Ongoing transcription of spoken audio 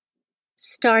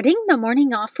Starting the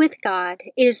morning off with God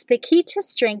is the key to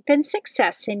strength and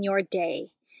success in your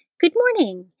day. Good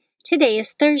morning. Today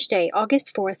is Thursday,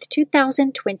 August 4th,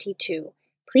 2022.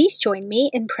 Please join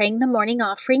me in praying the morning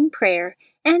offering prayer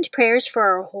and prayers for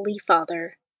our Holy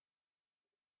Father.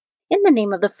 In the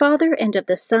name of the Father, and of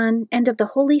the Son, and of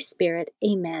the Holy Spirit,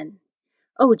 Amen.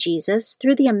 O Jesus,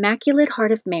 through the Immaculate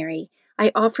Heart of Mary,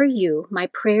 I offer you my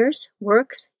prayers,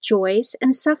 works, joys,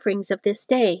 and sufferings of this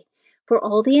day, for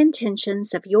all the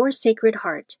intentions of your Sacred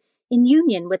Heart, in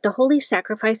union with the holy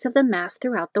sacrifice of the Mass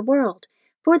throughout the world,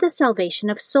 for the salvation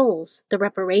of souls, the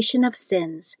reparation of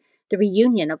sins, the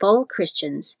reunion of all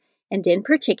Christians, and in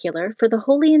particular for the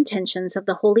holy intentions of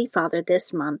the Holy Father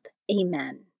this month.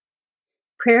 Amen.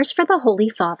 Prayers for the Holy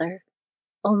Father.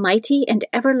 Almighty and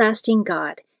everlasting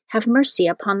God, have mercy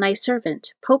upon thy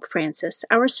servant, Pope Francis,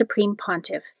 our Supreme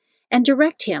Pontiff, and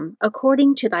direct him,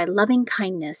 according to thy loving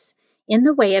kindness, in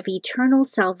the way of eternal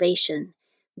salvation,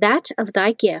 that of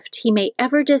thy gift he may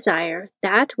ever desire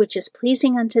that which is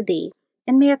pleasing unto thee,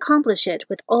 and may accomplish it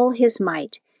with all his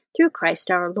might, through Christ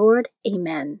our Lord.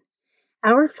 Amen.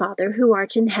 Our Father, who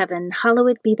art in heaven,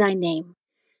 hallowed be thy name.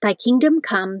 Thy kingdom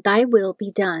come, thy will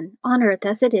be done, on earth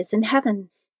as it is in heaven.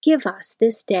 Give us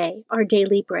this day our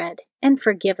daily bread, and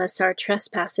forgive us our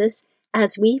trespasses,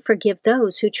 as we forgive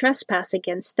those who trespass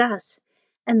against us.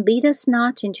 And lead us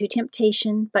not into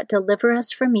temptation, but deliver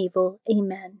us from evil.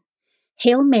 Amen.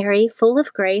 Hail Mary, full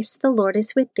of grace, the Lord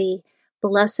is with thee.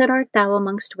 Blessed art thou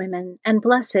amongst women, and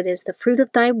blessed is the fruit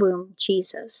of thy womb,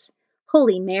 Jesus.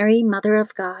 Holy Mary, Mother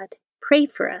of God, pray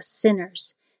for us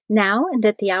sinners, now and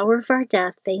at the hour of our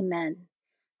death. Amen.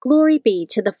 Glory be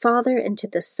to the Father, and to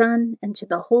the Son, and to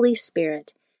the Holy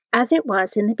Spirit, as it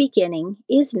was in the beginning,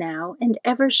 is now, and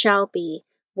ever shall be,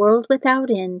 world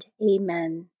without end.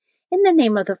 Amen. In the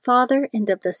name of the Father, and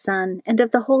of the Son, and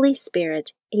of the Holy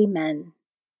Spirit. Amen.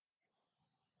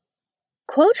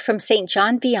 Quote from St.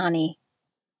 John Vianney.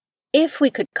 If we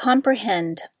could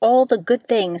comprehend all the good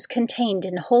things contained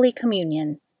in Holy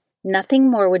Communion,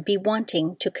 nothing more would be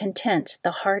wanting to content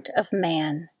the heart of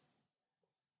man.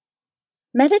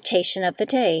 Meditation of the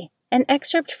Day, an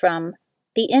excerpt from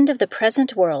The End of the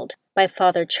Present World by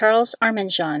Father Charles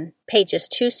Arminjon, pages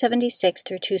 276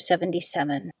 through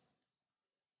 277.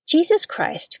 Jesus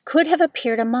Christ could have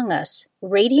appeared among us,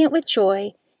 radiant with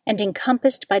joy and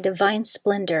encompassed by divine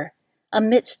splendor,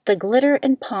 amidst the glitter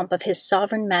and pomp of his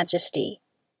sovereign majesty.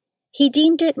 He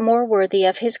deemed it more worthy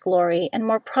of his glory and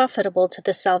more profitable to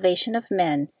the salvation of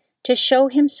men to show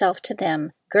himself to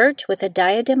them, girt with a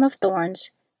diadem of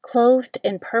thorns, clothed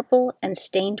in purple and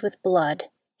stained with blood,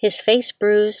 his face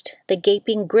bruised, the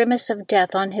gaping grimace of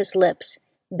death on his lips,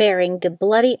 bearing the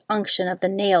bloody unction of the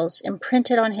nails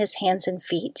imprinted on his hands and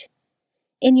feet.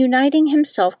 In uniting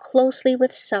himself closely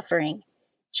with suffering,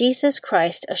 Jesus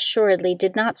Christ assuredly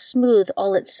did not smooth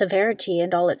all its severity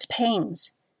and all its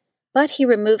pangs, but he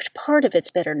removed part of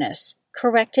its bitterness,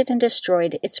 corrected and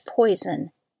destroyed its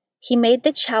poison. He made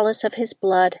the chalice of his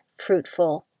blood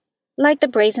fruitful. Like the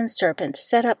brazen serpent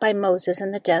set up by Moses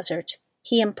in the desert,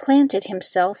 he implanted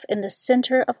himself in the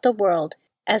center of the world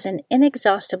as an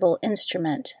inexhaustible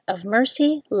instrument of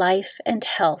mercy, life, and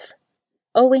health.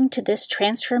 Owing to this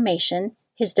transformation,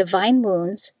 his divine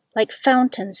wounds, like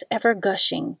fountains ever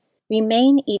gushing,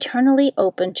 remain eternally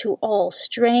open to all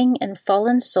straying and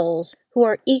fallen souls who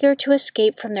are eager to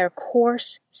escape from their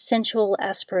coarse, sensual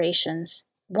aspirations,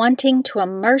 wanting to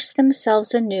immerse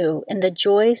themselves anew in the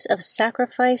joys of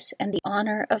sacrifice and the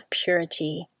honor of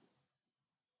purity.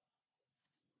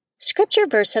 Scripture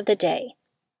verse of the day.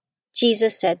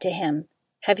 Jesus said to him,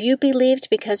 "Have you believed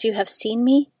because you have seen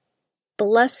me?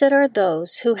 Blessed are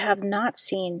those who have not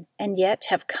seen and yet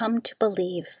have come to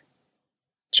believe."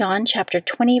 John chapter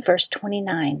 20, verse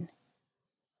 29.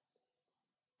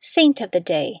 Saint of the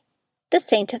Day. The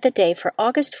saint of the day for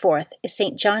August 4th is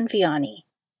St. John Vianney.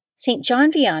 St. John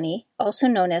Vianney, also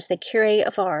known as the Curé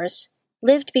of Ars,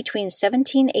 lived between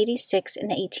 1786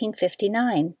 and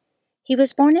 1859. He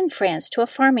was born in France to a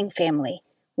farming family,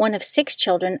 one of 6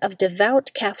 children of devout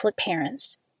Catholic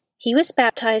parents. He was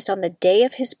baptized on the day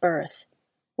of his birth.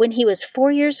 When he was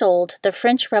 4 years old, the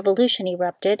French Revolution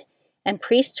erupted, and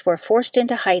priests were forced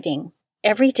into hiding.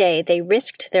 Every day they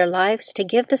risked their lives to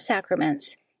give the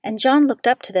sacraments, and John looked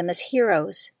up to them as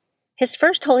heroes. His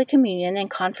first Holy Communion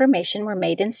and confirmation were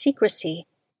made in secrecy.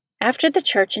 After the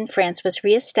church in France was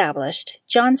re-established,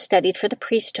 John studied for the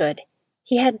priesthood.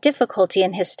 He had difficulty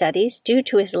in his studies due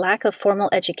to his lack of formal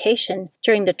education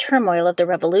during the turmoil of the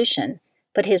Revolution,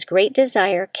 but his great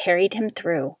desire carried him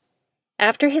through.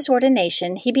 After his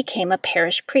ordination, he became a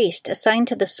parish priest assigned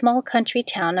to the small country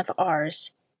town of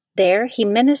Ars. There he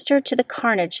ministered to the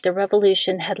carnage the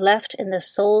revolution had left in the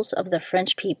souls of the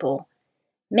French people.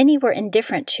 Many were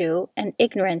indifferent to, and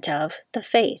ignorant of, the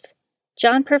faith.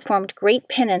 John performed great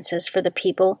penances for the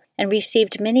people and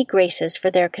received many graces for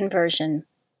their conversion.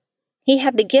 He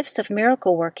had the gifts of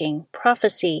miracle working,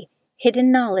 prophecy,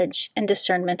 hidden knowledge, and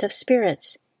discernment of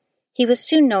spirits. He was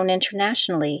soon known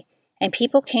internationally, and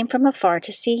people came from afar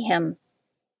to see him.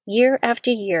 Year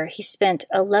after year he spent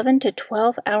 11 to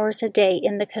 12 hours a day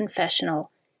in the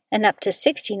confessional, and up to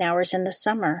 16 hours in the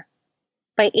summer.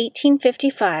 By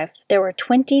 1855, there were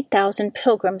 20,000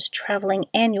 pilgrims traveling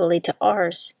annually to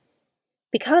Ars.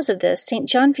 Because of this, St.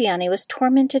 John Vianney was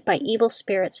tormented by evil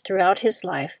spirits throughout his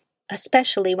life,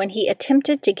 especially when he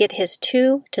attempted to get his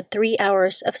 2 to 3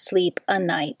 hours of sleep a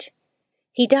night.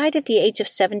 He died at the age of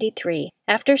 73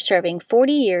 after serving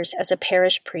 40 years as a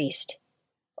parish priest.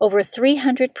 Over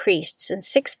 300 priests and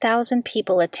 6,000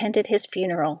 people attended his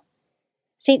funeral.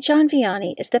 St. John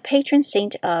Vianney is the patron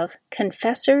saint of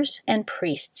confessors and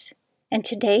priests, and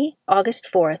today, August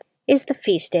 4th, is the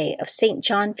feast day of St.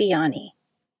 John Vianney.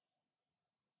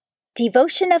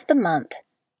 Devotion of the Month.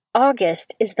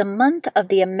 August is the month of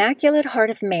the Immaculate Heart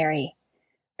of Mary.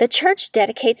 The Church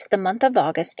dedicates the month of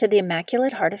August to the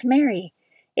Immaculate Heart of Mary.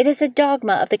 It is a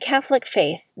dogma of the Catholic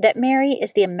faith that Mary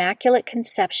is the Immaculate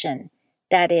Conception,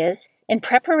 that is, in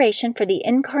preparation for the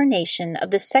incarnation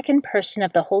of the second person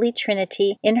of the Holy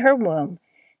Trinity in her womb,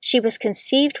 she was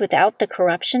conceived without the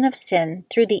corruption of sin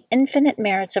through the infinite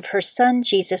merits of her Son,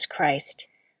 Jesus Christ.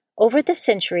 Over the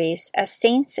centuries, as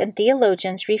saints and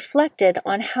theologians reflected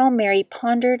on how Mary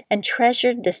pondered and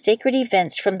treasured the sacred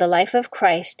events from the life of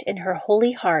Christ in her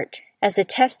holy heart, as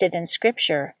attested in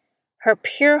Scripture, her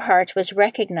pure heart was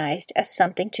recognized as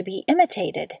something to be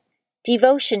imitated.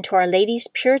 Devotion to Our Lady's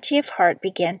purity of heart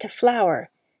began to flower,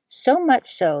 so much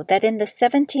so that in the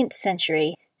 17th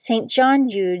century, St. John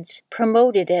Eudes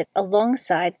promoted it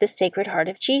alongside the Sacred Heart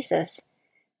of Jesus.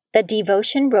 The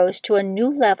devotion rose to a new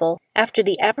level after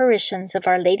the apparitions of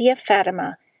Our Lady of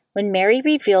Fatima, when Mary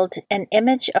revealed an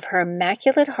image of her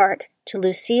Immaculate Heart to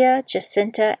Lucia,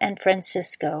 Jacinta, and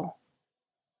Francisco.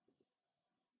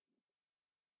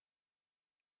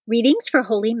 Readings for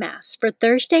Holy Mass for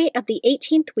Thursday of the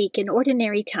 18th week in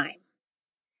Ordinary Time.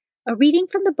 A reading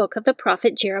from the book of the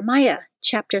prophet Jeremiah,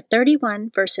 chapter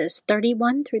 31, verses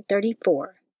 31 through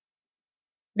 34.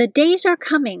 The days are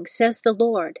coming, says the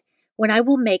Lord, when I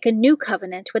will make a new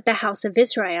covenant with the house of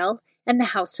Israel and the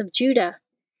house of Judah.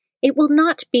 It will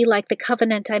not be like the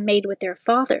covenant I made with their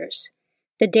fathers,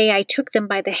 the day I took them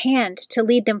by the hand to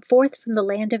lead them forth from the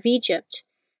land of Egypt.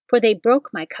 For they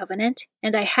broke my covenant,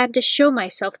 and I had to show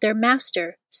myself their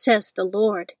master, says the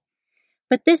Lord.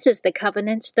 But this is the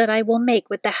covenant that I will make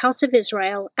with the house of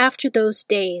Israel after those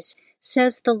days,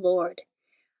 says the Lord.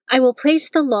 I will place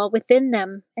the law within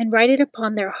them and write it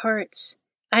upon their hearts.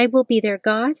 I will be their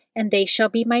God, and they shall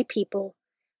be my people.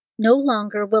 No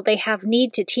longer will they have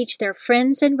need to teach their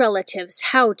friends and relatives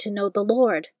how to know the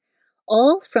Lord.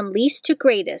 All from least to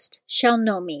greatest shall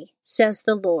know me, says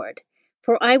the Lord.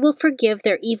 For I will forgive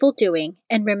their evil doing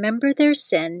and remember their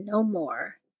sin no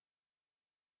more.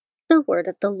 The Word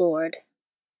of the Lord.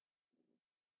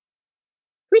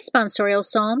 Responsorial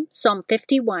Psalm, Psalm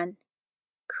 51.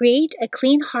 Create a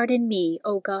clean heart in me,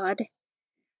 O God.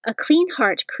 A clean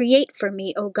heart create for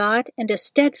me, O God, and a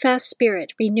steadfast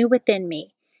spirit renew within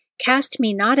me. Cast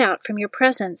me not out from your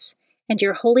presence, and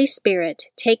your Holy Spirit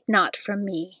take not from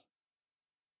me.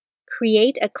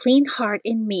 Create a clean heart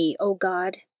in me, O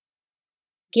God.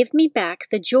 Give me back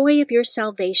the joy of your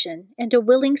salvation, and a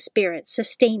willing spirit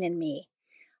sustain in me.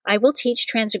 I will teach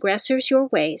transgressors your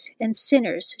ways, and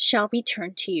sinners shall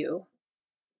return to you.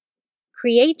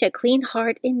 Create a clean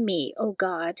heart in me, O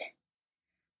God.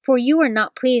 For you are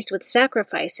not pleased with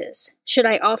sacrifices. Should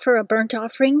I offer a burnt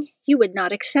offering, you would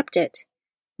not accept it.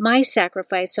 My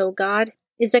sacrifice, O God,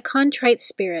 is a contrite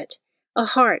spirit, a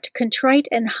heart contrite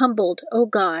and humbled, O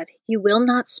God, you will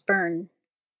not spurn.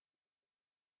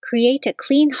 Create a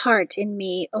clean heart in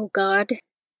me, O God.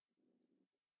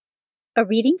 A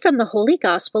reading from the Holy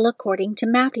Gospel according to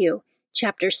Matthew,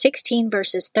 chapter 16,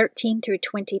 verses 13 through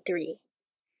 23.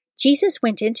 Jesus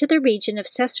went into the region of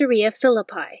Caesarea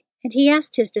Philippi, and he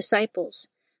asked his disciples,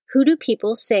 "Who do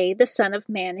people say the Son of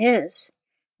Man is?"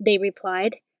 They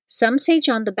replied, "Some say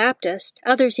John the Baptist,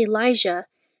 others Elijah,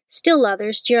 still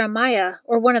others Jeremiah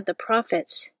or one of the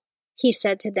prophets." He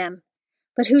said to them,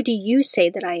 "But who do you say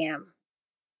that I am?"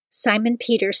 Simon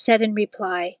Peter said in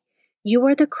reply, "You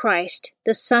are the Christ,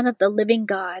 the Son of the living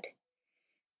God."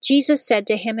 Jesus said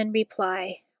to him in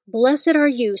reply, "Blessed are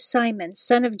you, Simon,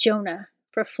 son of Jonah,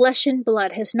 for flesh and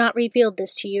blood has not revealed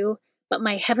this to you, but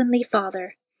my heavenly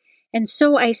Father. And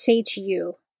so I say to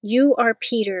you, you are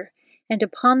Peter, and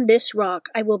upon this rock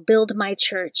I will build my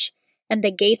church, and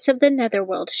the gates of the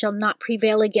netherworld shall not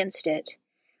prevail against it.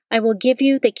 I will give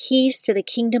you the keys to the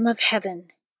kingdom of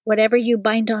heaven. Whatever you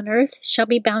bind on earth shall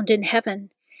be bound in heaven,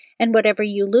 and whatever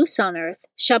you loose on earth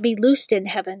shall be loosed in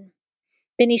heaven."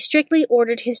 Then he strictly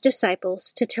ordered his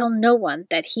disciples to tell no one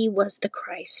that he was the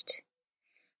Christ.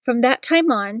 From that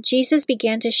time on, Jesus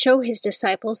began to show his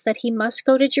disciples that he must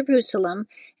go to Jerusalem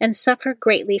and suffer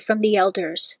greatly from the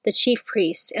elders, the chief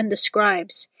priests, and the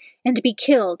scribes, and be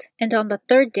killed, and on the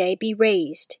third day be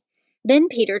raised. Then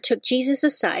Peter took Jesus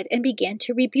aside and began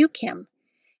to rebuke him.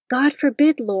 "God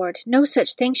forbid, Lord, no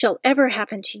such thing shall ever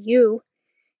happen to you."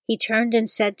 He turned and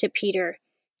said to Peter,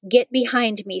 "Get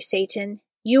behind me, Satan.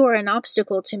 You are an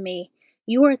obstacle to me.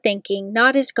 You are thinking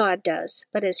not as God does,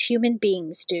 but as human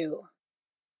beings do."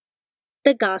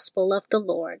 The Gospel of the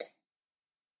Lord.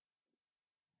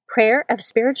 Prayer of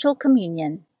Spiritual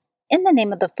Communion. In the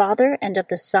name of the Father, and of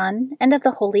the Son, and of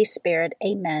the Holy Spirit.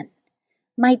 Amen.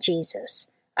 My Jesus,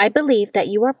 I believe that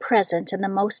you are present in the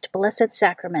most blessed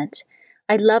sacrament.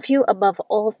 I love you above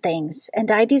all things,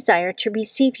 and I desire to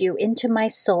receive you into my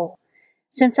soul.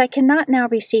 Since I cannot now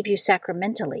receive you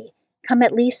sacramentally, come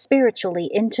at least spiritually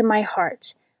into my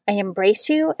heart. I embrace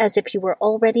you as if you were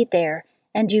already there,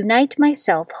 and unite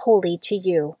myself wholly to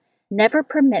you. Never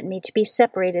permit me to be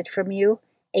separated from you.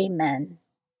 Amen.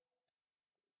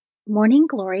 Morning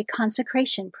Glory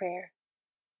Consecration Prayer.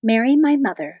 Mary, my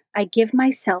Mother, I give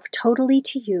myself totally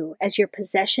to you as your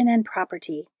possession and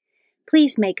property.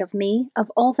 Please make of me, of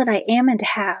all that I am and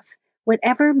have,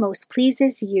 whatever most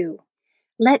pleases you.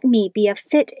 Let me be a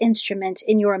fit instrument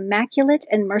in your immaculate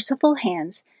and merciful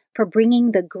hands for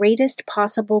bringing the greatest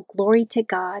possible glory to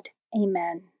God.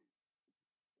 Amen.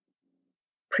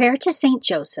 Prayer to Saint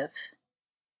Joseph.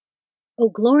 O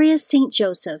glorious Saint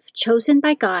Joseph, chosen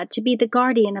by God to be the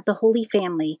guardian of the Holy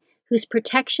Family, whose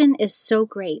protection is so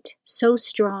great, so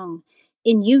strong,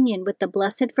 in union with the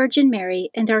Blessed Virgin Mary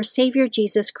and our Savior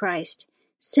Jesus Christ,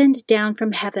 send down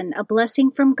from heaven a blessing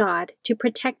from God to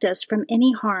protect us from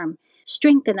any harm,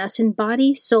 strengthen us in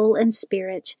body, soul, and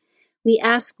spirit. We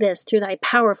ask this through thy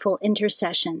powerful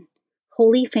intercession.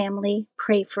 Holy Family,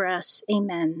 pray for us.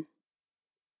 Amen.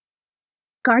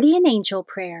 Guardian Angel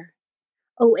Prayer.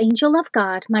 O angel of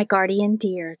God, my guardian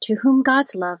dear, to whom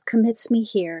God's love commits me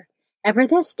here, ever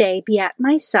this day be at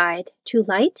my side, to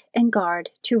light and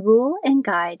guard, to rule and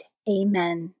guide.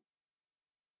 Amen.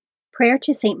 Prayer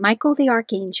to Saint Michael the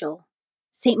Archangel.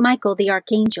 Saint Michael the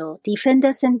Archangel, defend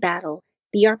us in battle,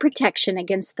 be our protection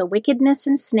against the wickedness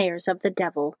and snares of the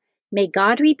devil. May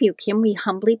God rebuke him, we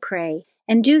humbly pray,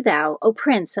 and do thou, O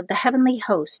Prince of the heavenly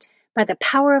host, by the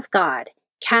power of God,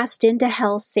 cast into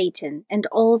hell Satan and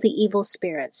all the evil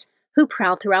spirits who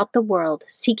prowl throughout the world,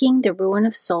 seeking the ruin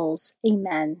of souls.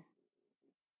 Amen.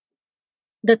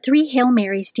 The Three Hail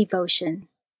Marys Devotion.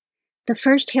 The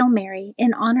first Hail Mary,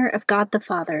 in honor of God the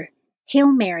Father.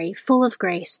 Hail Mary, full of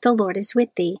grace, the Lord is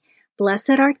with thee.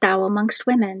 Blessed art thou amongst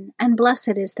women, and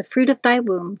blessed is the fruit of thy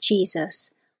womb,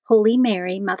 Jesus. Holy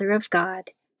Mary, Mother of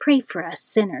God, pray for us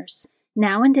sinners,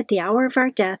 now and at the hour of our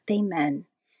death. Amen.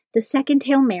 The second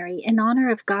Hail Mary, in honor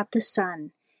of God the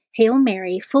Son. Hail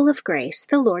Mary, full of grace,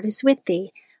 the Lord is with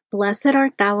thee. Blessed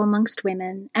art thou amongst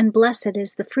women, and blessed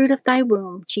is the fruit of thy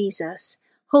womb, Jesus.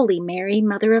 Holy Mary,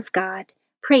 Mother of God,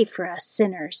 pray for us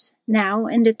sinners, now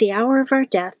and at the hour of our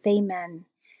death. Amen.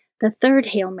 The third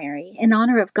Hail Mary, in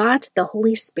honor of God the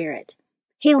Holy Spirit.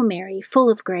 Hail Mary, full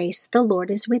of grace, the Lord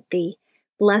is with thee.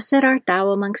 Blessed art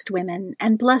thou amongst women,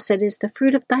 and blessed is the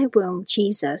fruit of thy womb,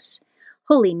 Jesus.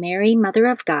 Holy Mary, Mother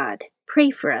of God,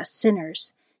 pray for us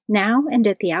sinners, now and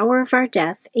at the hour of our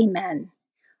death. Amen.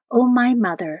 O my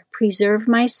Mother, preserve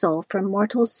my soul from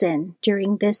mortal sin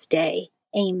during this day.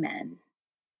 Amen.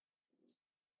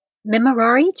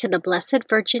 Memorare to the Blessed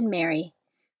Virgin Mary.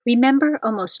 Remember,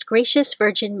 O most gracious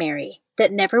Virgin Mary,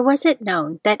 that never was it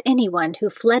known that anyone who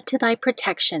fled to thy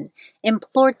protection,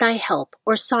 implored thy help,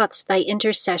 or sought thy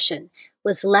intercession,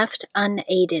 was left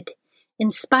unaided.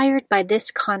 Inspired by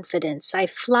this confidence, I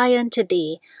fly unto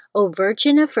thee, O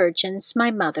Virgin of Virgins,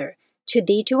 my Mother. To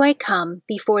thee do I come,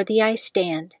 before thee I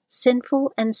stand,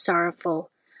 sinful and sorrowful.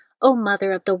 O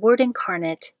Mother of the Word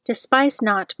incarnate, despise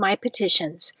not my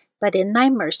petitions, but in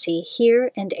thy mercy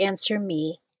hear and answer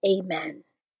me. Amen.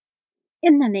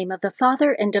 In the name of the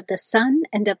Father, and of the Son,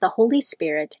 and of the Holy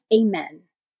Spirit. Amen.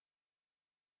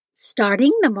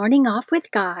 Starting the morning off with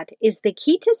God is the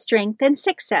key to strength and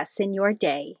success in your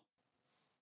day.